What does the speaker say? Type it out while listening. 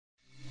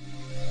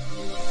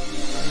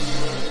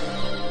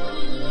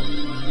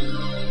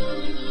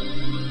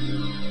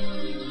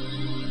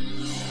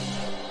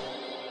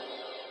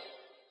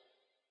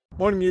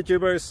Morning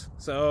YouTubers.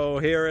 So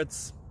here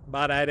it's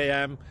about 8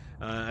 a.m.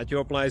 At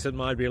your place it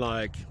might be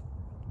like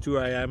 2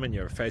 a.m. and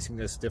you're facing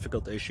this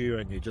difficult issue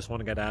and you just want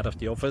to get out of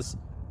the office.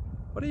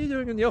 What are you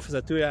doing in the office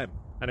at 2 a.m.?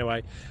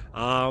 Anyway,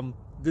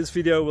 this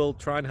video will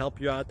try and help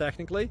you out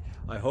technically.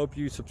 I hope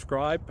you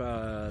subscribe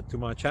to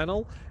my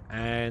channel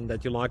and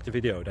that you like the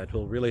video. That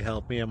will really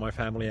help me and my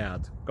family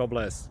out. God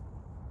bless.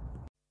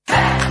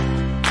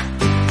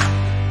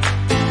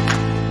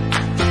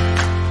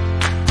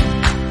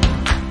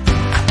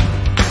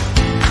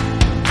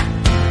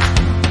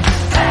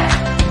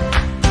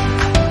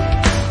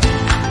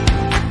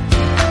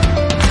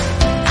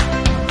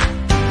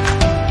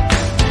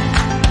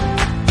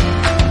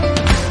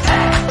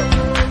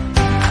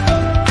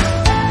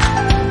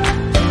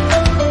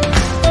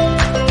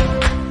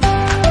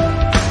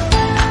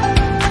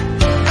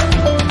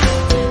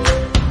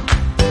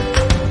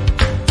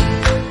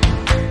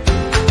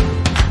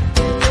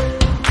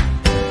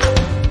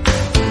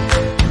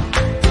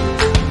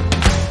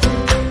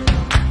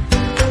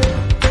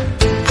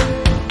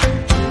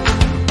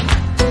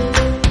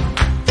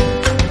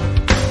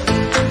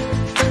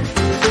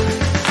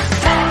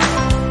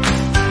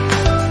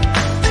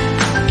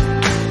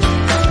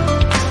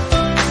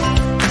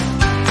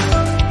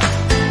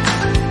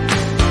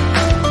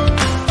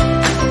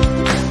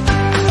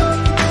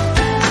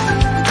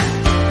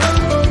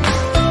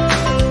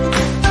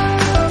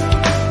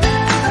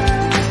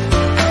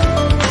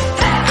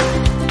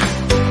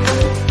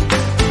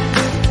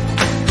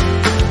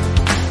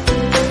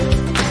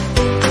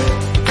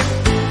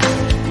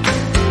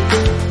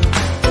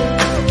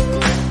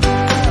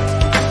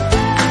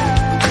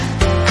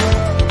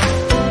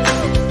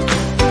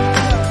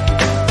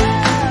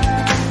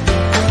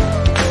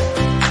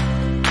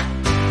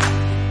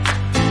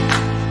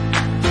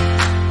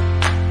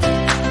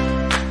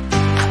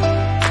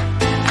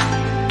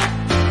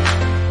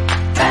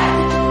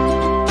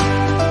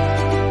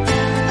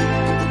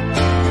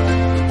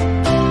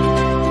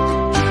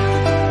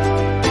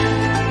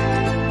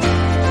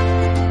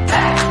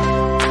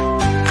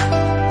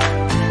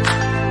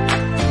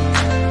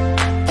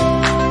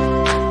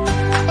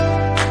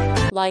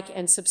 Like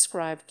and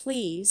subscribe,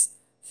 please.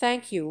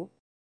 Thank you.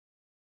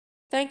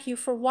 Thank you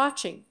for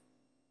watching.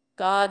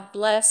 God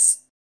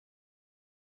bless.